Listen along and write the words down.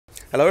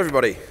Hello,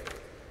 everybody.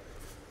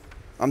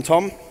 I'm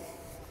Tom.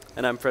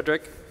 And I'm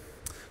Frederic.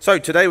 So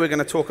today we're going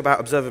to talk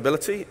about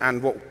observability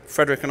and what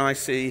Frederic and I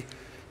see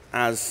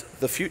as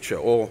the future,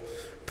 or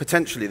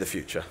potentially the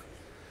future.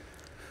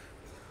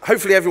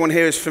 Hopefully everyone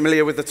here is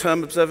familiar with the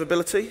term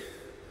observability.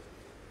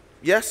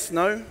 Yes?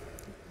 No?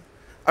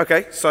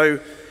 OK, so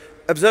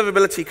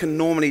observability can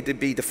normally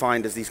be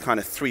defined as these kind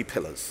of three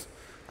pillars: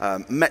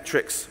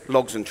 metrics,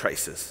 logs, and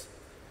traces.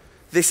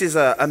 This is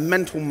a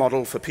mental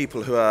model for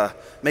people who are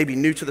maybe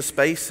new to the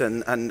space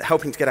and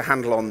helping to get a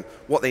handle on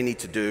what they need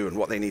to do and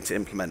what they need to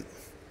implement.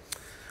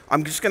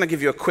 I'm just going to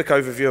give you a quick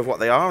overview of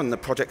what they are and the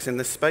projects in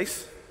this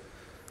space.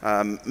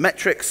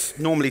 Metrics,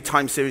 normally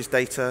time series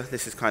data.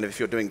 This is kind of if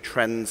you're doing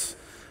trends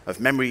of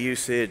memory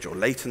usage or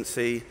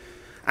latency.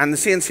 And the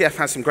CNCF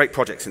has some great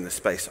projects in this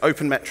space.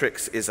 Open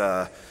Metrics is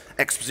an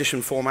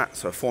exposition format,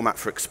 so a format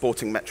for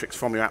exporting metrics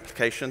from your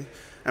application.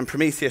 And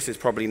Prometheus is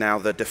probably now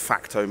the de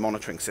facto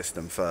monitoring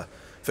system for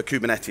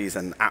Kubernetes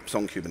and apps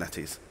on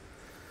Kubernetes.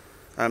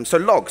 So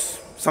logs,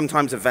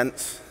 sometimes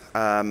events.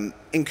 In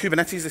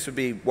Kubernetes, this would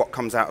be what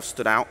comes out of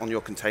stood out on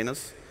your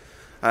containers.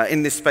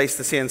 In this space,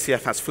 the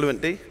CNCF has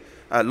FluentD,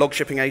 log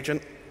shipping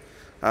agent.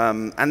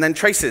 And then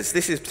traces.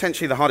 This is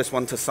potentially the hardest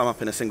one to sum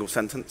up in a single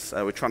sentence.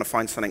 We're trying to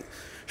find something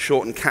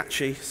short and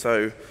catchy.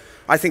 So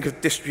I think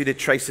of distributed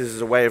traces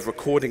as a way of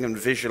recording and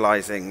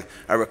visualizing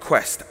a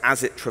request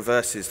as it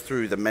traverses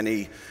through the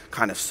many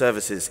kind of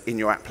services in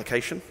your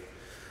application.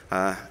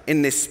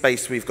 In this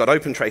space, we've got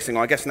open tracing,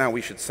 or I guess now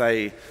we should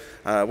say,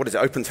 what is it,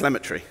 open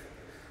telemetry.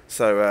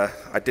 So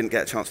I didn't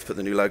get a chance to put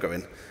the new logo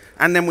in.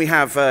 And then we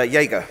have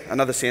Jaeger,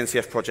 another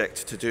CNCF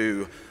project to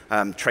do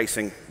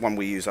tracing, one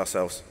we use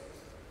ourselves.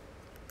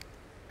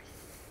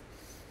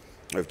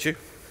 Over to you.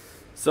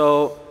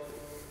 So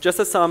just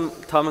as Tom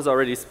has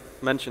already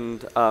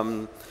mentioned,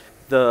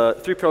 the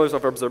three pillars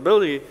of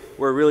observability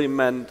were really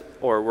meant,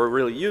 or were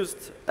really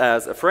used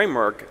as a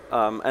framework.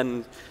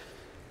 And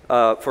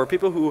for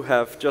people who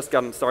have just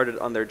gotten started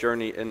on their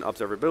journey in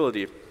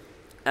observability.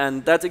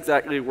 And that's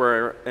exactly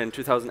where, in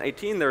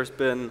 2018, there's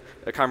been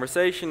a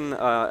conversation,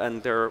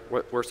 and there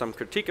were some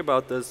critique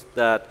about this,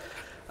 that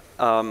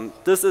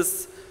this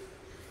is,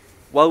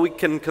 while we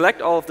can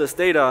collect all of this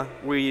data,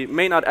 we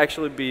may not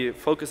actually be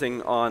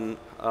focusing on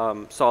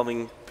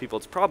solving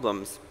people's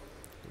problems.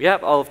 We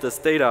have all of this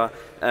data,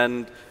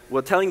 and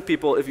we're telling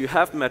people if you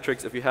have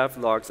metrics, if you have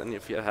logs, and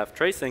if you have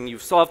tracing,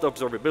 you've solved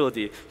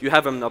observability. You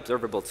have an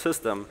observable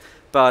system.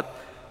 But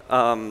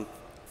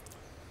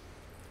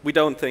we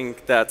don't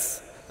think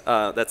that's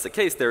the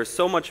case. There's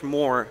so much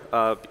more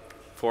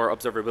for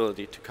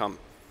observability to come.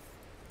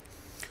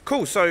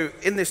 Cool. So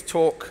in this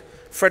talk,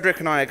 Frederic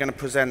and I are going to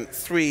present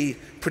three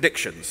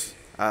predictions.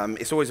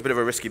 It's always a bit of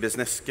a risky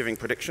business giving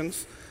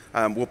predictions.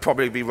 We'll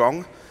probably be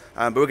wrong,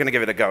 but we're going to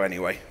give it a go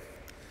anyway.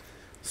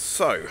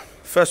 So,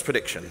 first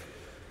prediction.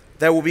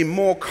 There will be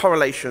more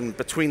correlation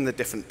between the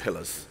different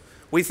pillars.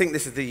 We think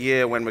this is the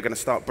year when we're going to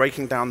start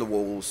breaking down the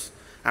walls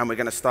and we're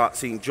going to start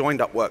seeing joined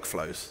up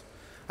workflows.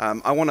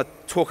 I want to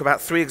talk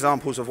about three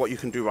examples of what you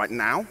can do right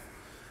now.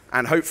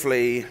 And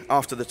hopefully,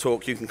 after the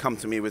talk, you can come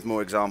to me with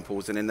more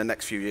examples. And in the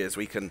next few years,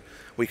 we can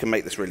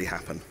make this really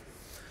happen.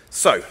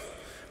 So,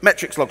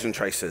 metrics, logs, and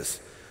traces.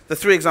 The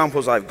three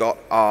examples I've got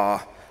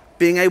are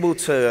being able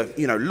to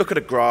look at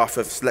a graph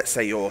of, let's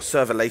say, your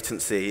server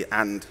latency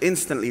and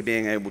instantly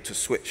being able to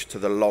switch to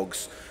the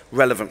logs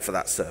relevant for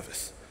that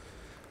service.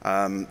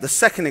 The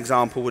second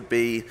example would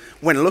be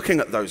when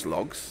looking at those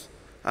logs,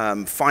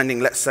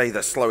 finding, let's say,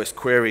 the slowest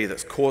query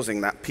that's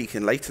causing that peak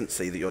in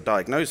latency that you're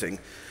diagnosing,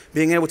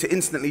 being able to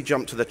instantly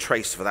jump to the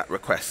trace for that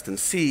request and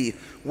see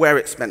where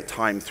it spent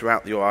time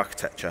throughout your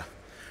architecture.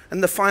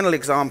 And the final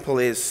example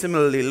is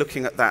similarly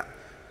looking at that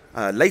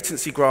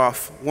latency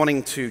graph,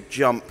 wanting to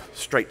jump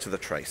straight to the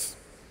trace.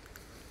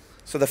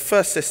 So the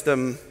first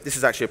system, this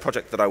is actually a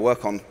project that I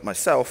work on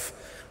myself,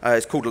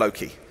 is called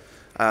Wilkie.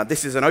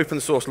 This is an open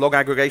source log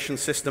aggregation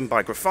system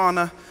by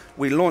Grafana.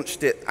 We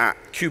launched it at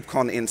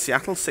KubeCon in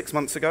Seattle 6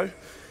 months ago.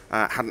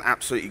 Had an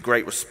absolutely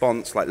great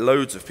response, like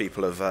loads of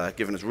people have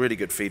given us really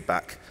good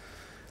feedback.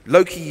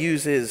 Wilkie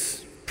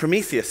uses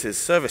Prometheus'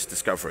 service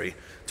discovery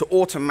to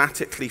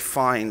automatically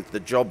find the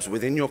jobs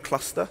within your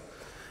cluster.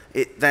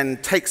 It then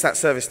takes that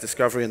service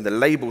discovery and the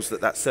labels that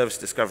that service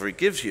discovery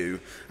gives you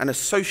and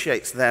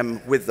associates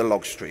them with the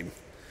log stream.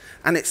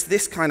 And it's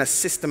this kind of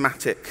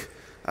systematic,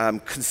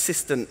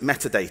 consistent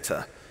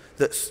metadata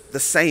that's the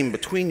same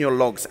between your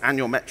logs and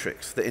your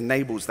metrics that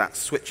enables that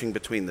switching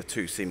between the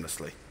two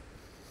seamlessly.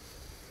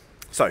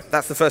 So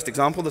that's the first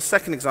example. The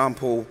second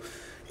example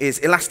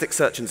is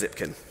Elasticsearch and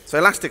Zipkin. So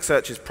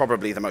Elasticsearch is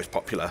probably the most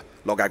popular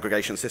log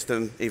aggregation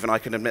system. Even I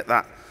can admit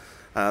that.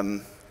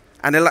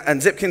 And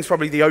Zipkin's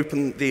probably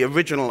the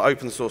original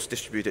open source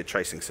distributed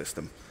tracing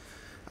system.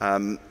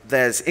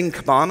 There's in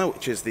Kibana,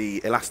 which is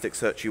the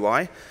Elasticsearch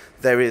UI.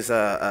 There is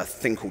a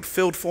thing called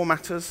field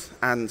formatters,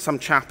 and some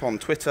chap on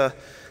Twitter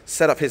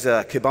set up his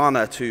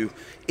Kibana to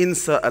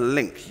insert a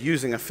link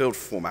using a field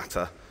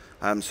formatter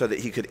so that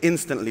he could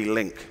instantly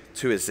link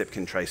to his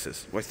Zipkin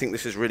traces. I think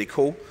this is really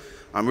cool.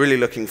 I'm really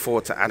looking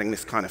forward to adding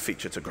this kind of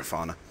feature to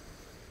Grafana.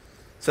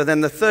 So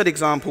then the third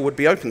example would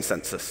be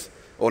OpenCensus,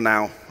 or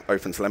now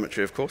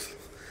OpenTelemetry, of course.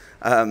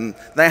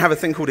 They have a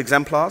thing called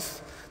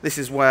exemplars. This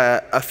is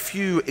where a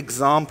few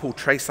example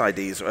trace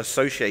IDs are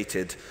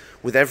associated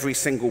with every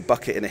single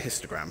bucket in a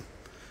histogram.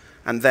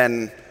 And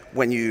then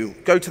when you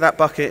go to that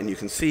bucket and you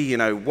can see,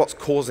 what's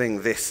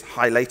causing this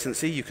high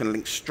latency, you can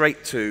link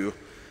straight to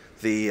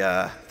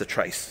the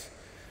trace.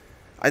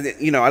 I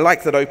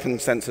like that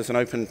OpenCensus and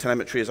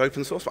OpenTelemetry is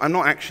open source, but I'm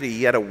not actually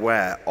yet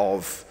aware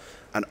of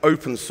an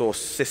open source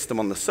system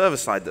on the server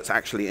side that's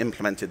actually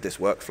implemented this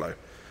workflow.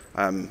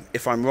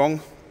 If I'm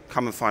wrong,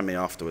 come and find me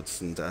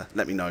afterwards and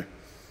let me know.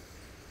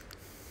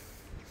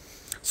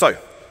 So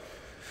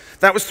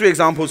that was 3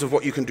 examples of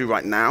what you can do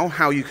right now,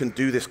 how you can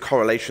do this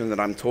correlation that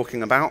I'm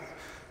talking about.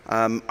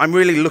 I'm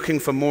really looking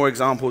for more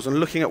examples and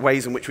looking at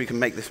ways in which we can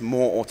make this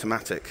more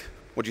automatic.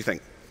 What do you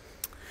think?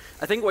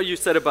 I think what you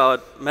said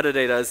about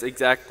metadata is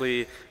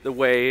exactly the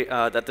way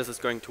that this is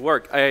going to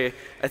work. I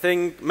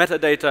think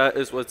metadata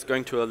is what's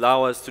going to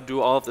allow us to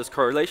do all of this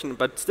correlation,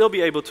 but still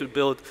be able to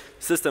build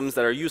systems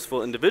that are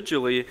useful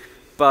individually,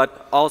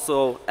 but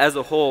also as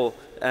a whole,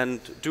 and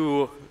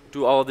do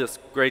all this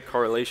great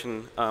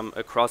correlation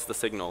across the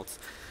signals.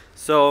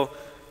 So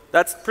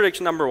that's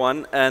prediction number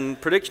 1.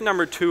 And prediction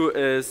number 2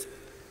 is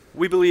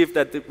we believe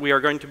that we are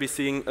going to be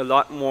seeing a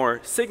lot more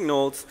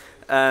signals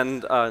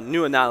and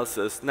new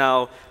analysis.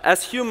 Now,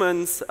 as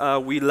humans,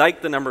 we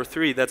like the number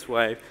 3. That's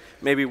why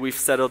maybe we've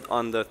settled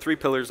on the 3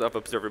 pillars of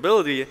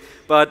observability.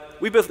 But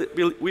we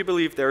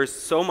believe there is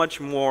so much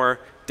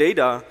more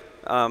data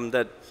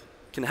that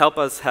can help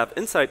us have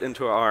insight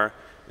into our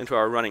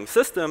running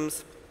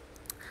systems.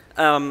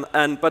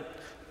 But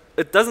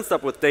it doesn't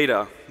stop with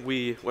data.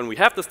 When we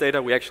have this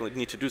data, we actually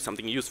need to do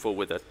something useful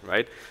with it,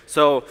 right?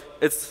 So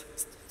it's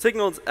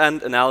signals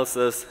and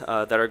analysis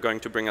that are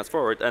going to bring us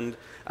forward. And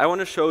I want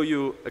to show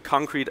you a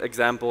concrete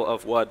example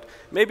of what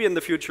maybe in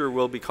the future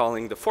we'll be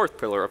calling the 4th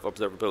pillar of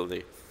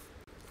observability.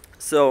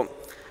 So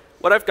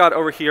what I've got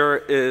over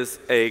here is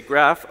a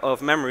graph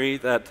of memory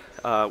that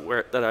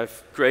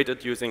I've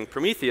created using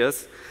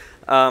Prometheus.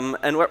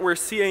 And what we're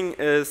seeing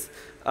is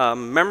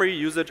memory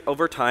usage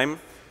over time.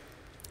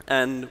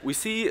 And we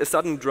see a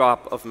sudden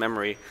drop of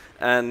memory.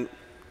 And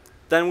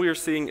then we're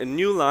seeing a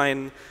new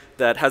line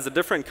that has a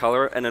different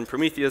color. And in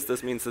Prometheus,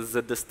 this means it's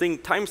a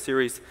distinct time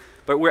series.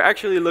 But we're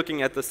actually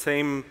looking at the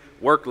same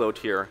workload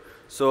here.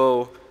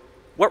 So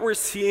what we're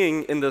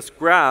seeing in this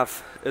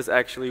graph is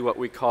actually what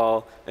we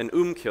call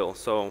an kill.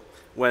 So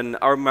when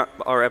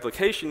our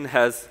application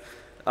has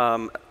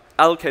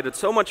allocated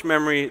so much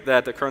memory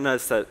that the kernel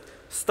has said,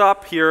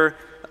 stop here,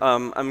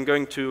 I'm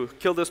going to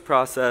kill this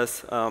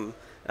process,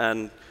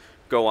 and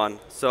go on.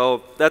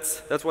 So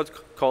that's what's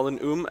called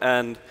an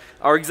and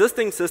our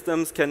existing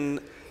systems can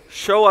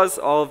show us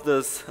all of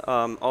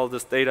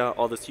this data,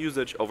 all this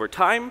usage over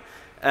time,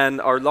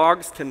 and our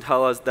logs can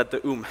tell us that the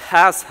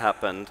has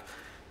happened.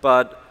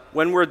 But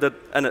when we're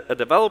a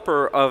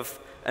developer of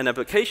an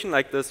application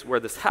like this where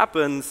this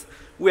happens,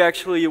 we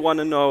actually want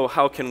to know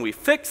how can we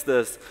fix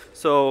this.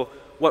 So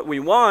what we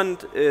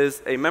want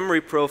is a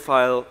memory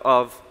profile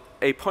of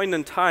a point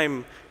in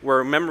time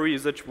where memory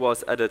usage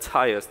was at its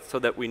highest, so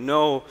that we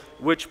know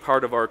which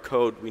part of our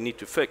code we need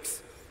to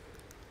fix.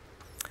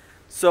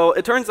 So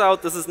it turns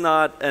out this is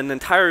not an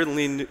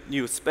entirely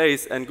new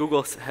space, and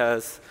Google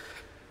has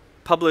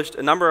published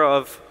a number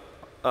of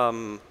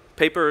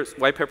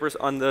white papers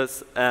on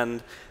this,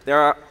 and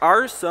there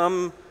are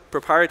some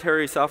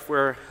proprietary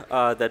software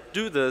that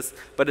do this,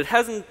 but it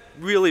hasn't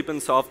really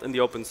been solved in the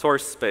open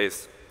source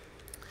space.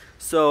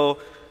 So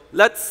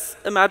let's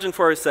imagine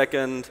for a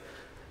second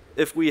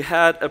if we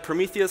had a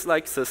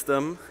Prometheus-like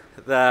system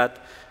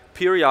that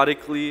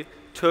periodically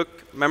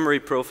took memory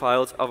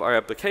profiles of our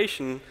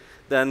application,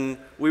 then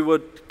we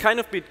would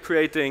kind of be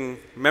creating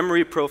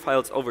memory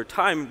profiles over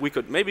time. We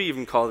could maybe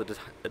even call it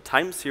a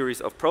time series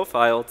of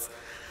profiles.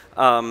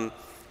 And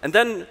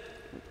then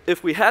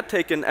if we had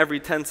taken every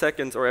 10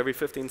 seconds or every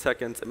 15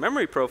 seconds a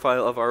memory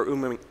profile of our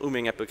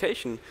ooming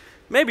application,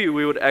 maybe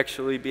we would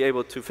actually be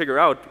able to figure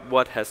out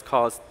what has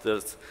caused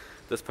this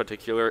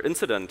particular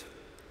incident.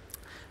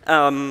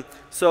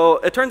 So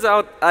it turns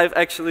out I've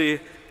actually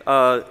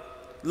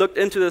looked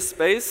into this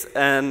space,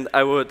 and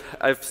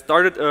I've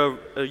started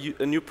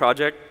a new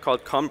project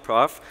called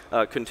Comprof,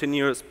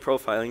 continuous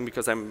profiling,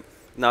 because I'm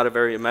not a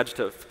very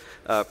imaginative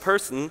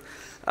person.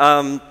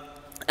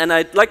 And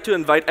I'd like to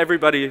invite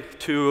everybody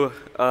to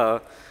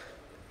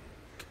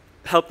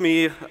help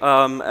me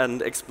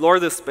and explore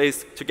this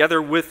space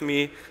together with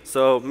me.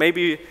 So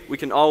maybe we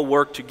can all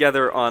work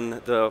together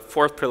on the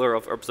 4th pillar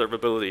of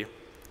observability.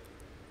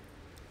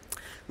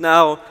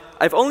 Now,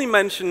 I've only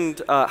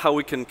mentioned how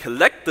we can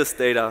collect this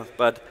data,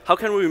 but how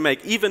can we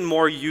make even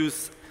more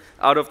use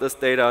out of this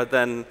data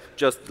than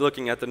just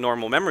looking at the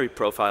normal memory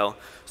profile?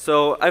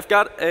 So I've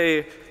got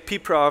a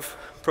pprof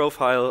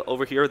profile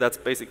over here. That's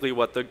basically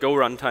what the Go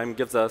runtime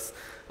gives us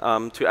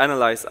to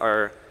analyze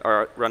our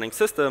running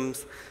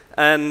systems.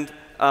 And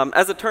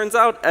as it turns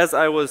out, as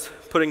I was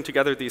putting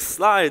together these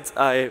slides,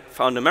 I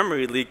found a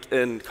memory leak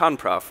in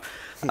Conprof.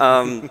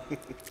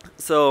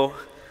 So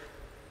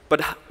But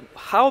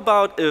how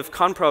about if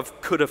conprof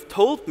could have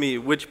told me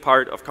which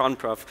part of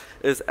conprof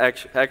is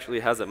actually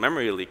has a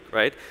memory leak,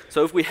 right?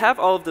 So if we have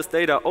all of this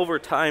data over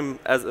time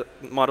as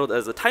modeled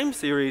as a time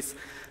series,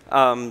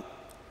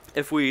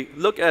 if we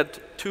look at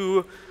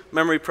two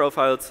memory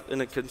profiles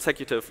in a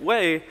consecutive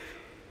way,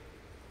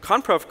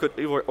 conprof could,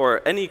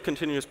 or any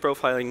continuous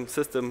profiling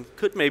system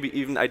could maybe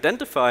even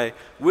identify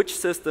which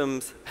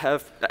systems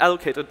have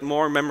allocated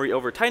more memory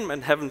over time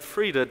and haven't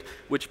freed it,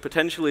 which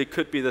potentially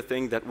could be the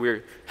thing that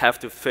we have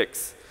to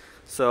fix.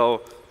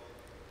 So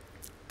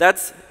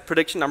that's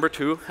prediction number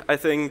 2. I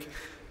think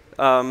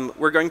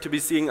we're going to be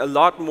seeing a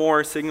lot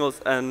more signals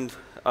and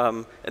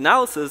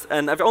analysis,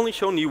 and I've only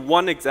shown you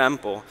one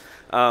example,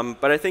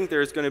 but I think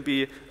there's going to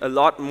be a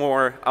lot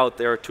more out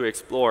there to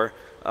explore.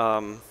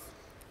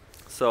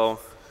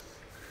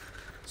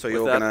 So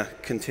you're going to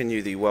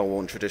continue the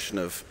well-worn tradition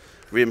of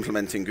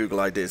re-implementing Google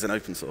ideas in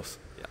open source.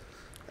 Yeah.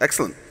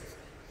 Excellent.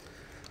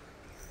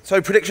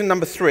 So prediction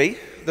number 3,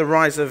 the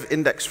rise of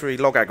index-free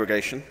log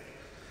aggregation.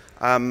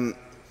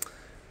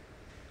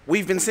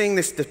 We've been seeing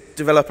this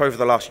develop over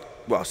the last,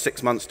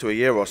 6 months to a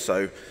year or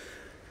so.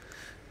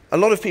 A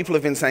lot of people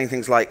have been saying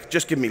things like,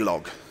 just give me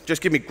log.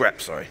 Just give me grep,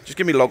 sorry. Just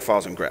give me log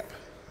files and grep.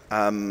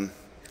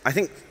 I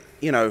think,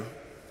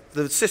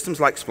 the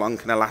systems like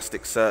Splunk and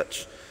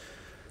Elasticsearch,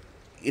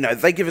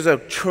 they give us a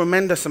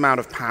tremendous amount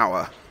of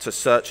power to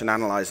search and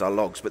analyze our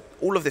logs, but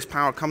all of this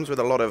power comes with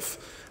a lot of,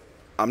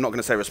 I'm not going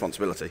to say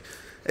responsibility,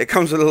 it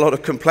comes with a lot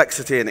of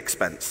complexity and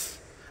expense.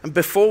 And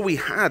before we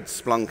had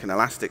Splunk and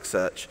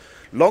Elasticsearch,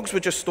 logs were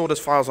just stored as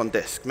files on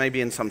disk, maybe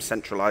in some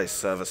centralized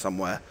server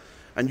somewhere,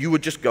 and you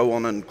would just go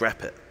on and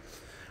grep it.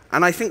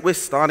 And I think we're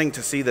starting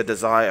to see the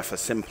desire for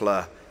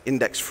simpler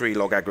index-free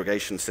log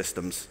aggregation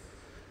systems.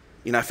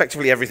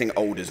 Effectively everything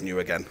old is new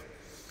again.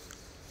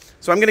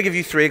 So I'm going to give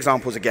you 3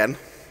 examples again,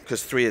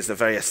 because 3 is a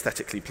very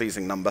aesthetically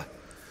pleasing number.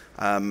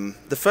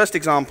 The first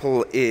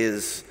example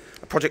is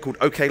a project called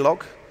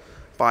OKlog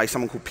by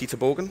someone called Peter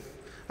Borgen.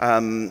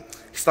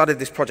 He started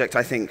this project,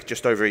 I think,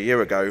 just over a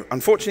year ago.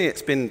 Unfortunately,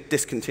 it's been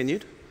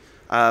discontinued,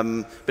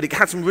 but it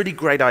had some really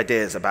great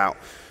ideas about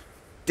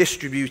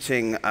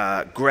distributing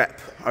grep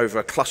over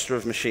a cluster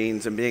of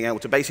machines and being able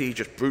to basically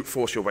just brute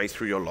force your way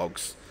through your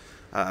logs.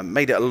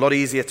 Made it a lot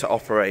easier to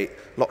operate,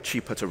 a lot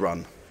cheaper to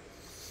run.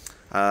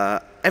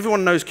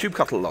 Everyone knows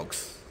kubectl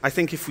logs. I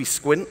think if we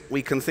squint,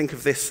 we can think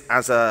of this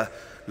as a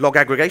log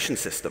aggregation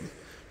system.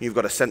 You've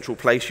got a central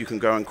place you can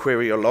go and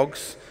query your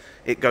logs.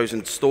 It goes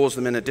and stores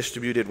them in a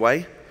distributed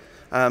way.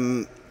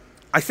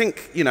 I think,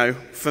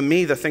 for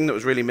me, the thing that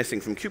was really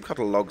missing from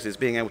kubectl logs is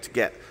being able to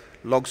get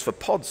logs for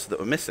pods that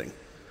were missing,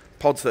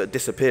 pods that had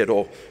disappeared,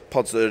 or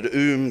pods that had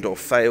oomed or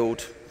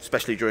failed,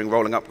 especially during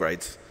rolling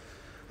upgrades.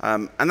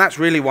 And that's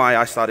really why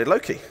I started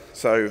Loki.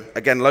 So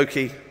again,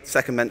 Loki,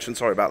 second mention,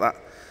 sorry about that.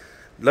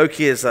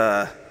 Loki is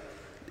an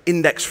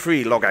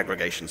index-free log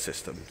aggregation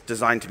system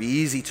designed to be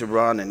easy to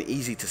run and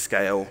easy to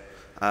scale.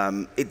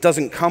 It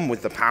doesn't come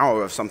with the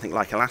power of something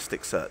like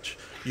Elasticsearch.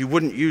 You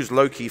wouldn't use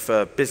Loki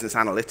for business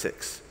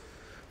analytics.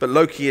 But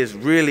Loki is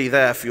really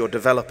there for your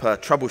developer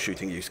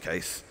troubleshooting use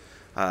case.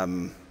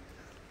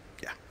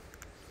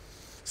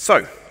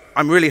 So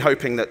I'm really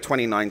hoping that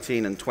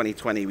 2019 and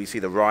 2020 we see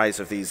the rise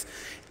of these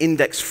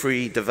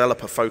index-free,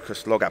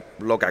 developer-focused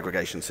log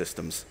aggregation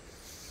systems.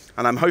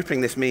 And I'm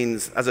hoping this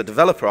means, as a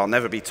developer, I'll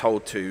never be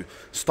told to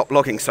stop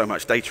logging so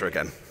much data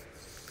again.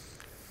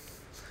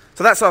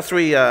 So that's our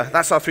three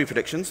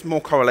predictions,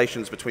 more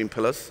correlations between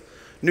pillars,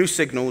 new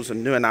signals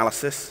and new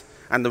analysis,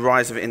 and the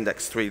rise of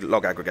index-free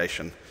log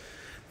aggregation.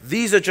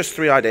 These are just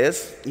 3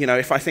 ideas.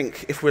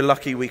 If we're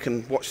lucky, we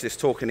can watch this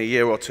talk in a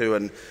year or 2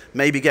 and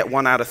maybe get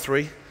 1 out of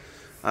 3.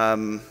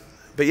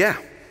 But yeah,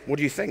 what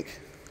do you think?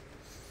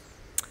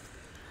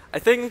 I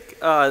think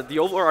the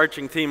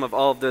overarching theme of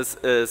all of this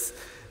is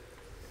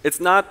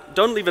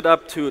don't leave it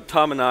up to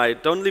Tom and I,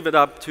 don't leave it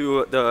up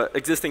to the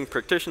existing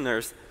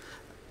practitioners.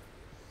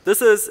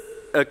 This is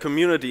a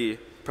community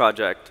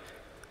project.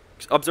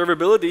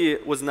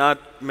 Observability was not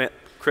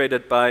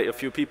created by a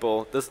few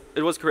people.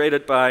 It was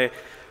created by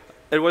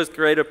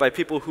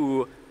people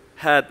who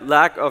had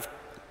lack of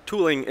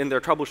tooling in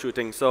their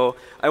troubleshooting. So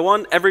I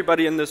want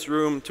everybody in this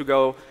room to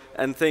go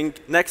and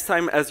think, next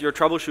time as you're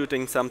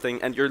troubleshooting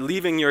something and you're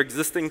leaving your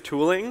existing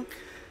tooling,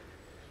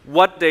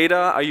 what data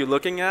are you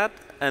looking at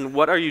and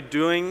what are you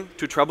doing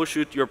to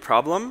troubleshoot your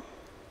problem?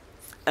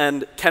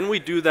 And can we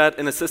do that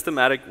in a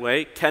systematic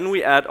way? Can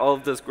we add all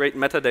of this great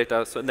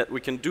metadata so that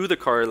we can do the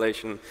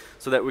correlation,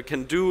 so that we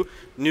can do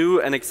new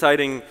and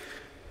exciting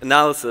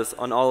analysis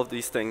on all of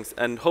these things,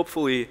 and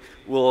hopefully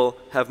we'll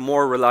have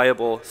more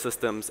reliable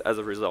systems as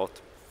a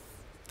result.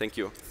 Thank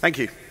you. Thank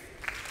you.